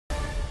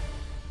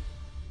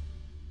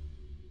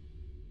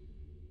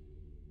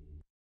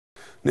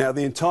Now,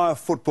 the entire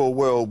football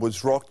world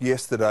was rocked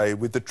yesterday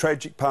with the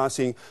tragic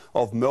passing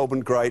of Melbourne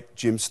great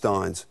Jim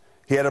Stynes.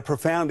 He had a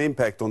profound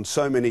impact on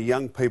so many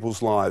young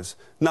people's lives,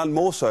 none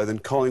more so than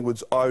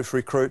Collingwood's Irish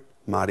recruit,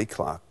 Marty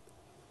Clarke.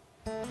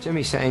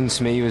 Jimmy Stynes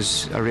to me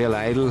was a real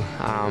idol.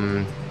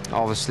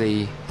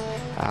 Obviously,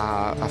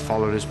 I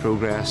followed his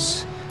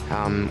progress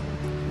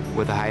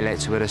with the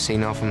highlights I would have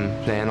seen of him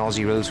playing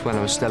Aussie rules when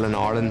I was still in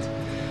Ireland.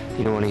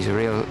 You know, and he's a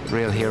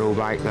real hero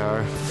back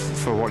there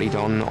for what he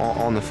done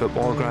on the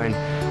football ground,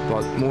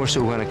 but more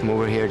so when I come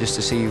over here just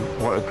to see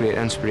what a great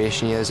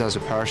inspiration he is as a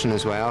person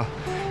as well.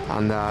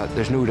 And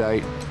there's no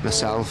doubt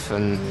myself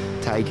and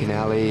Ty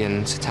Kennelly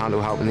and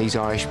Satanto helping these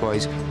Irish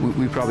boys,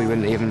 we probably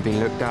wouldn't even been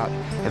looked at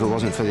if it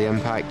wasn't for the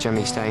impact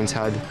Jimmy Stynes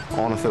had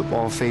on a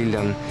football field,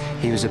 and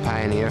he was a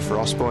pioneer for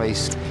us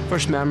boys.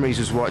 First memories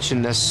was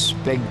watching this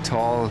big,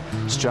 tall,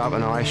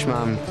 strapping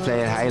Irishman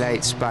playing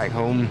highlights back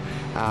home,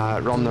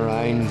 running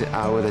around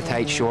with the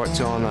tight shorts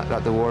on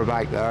that they wore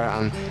back there,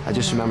 and I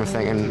just remember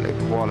thinking,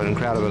 like, what an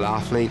incredible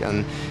athlete,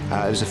 and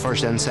it was the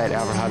first insight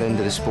I ever had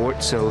into the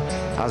sport. So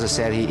as I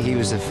said, he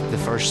was the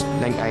first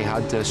link I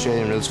had to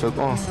Australian rules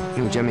football.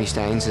 You know, Jimmy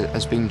Stynes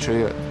has been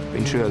through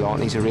a lot,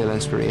 and he's a real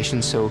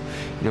inspiration. So,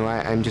 you know,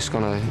 I'm just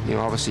gonna, you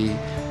know, obviously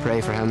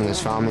pray for him and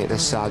his family at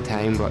this sad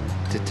time, but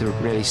to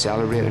really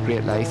celebrate a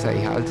great life that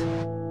he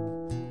had.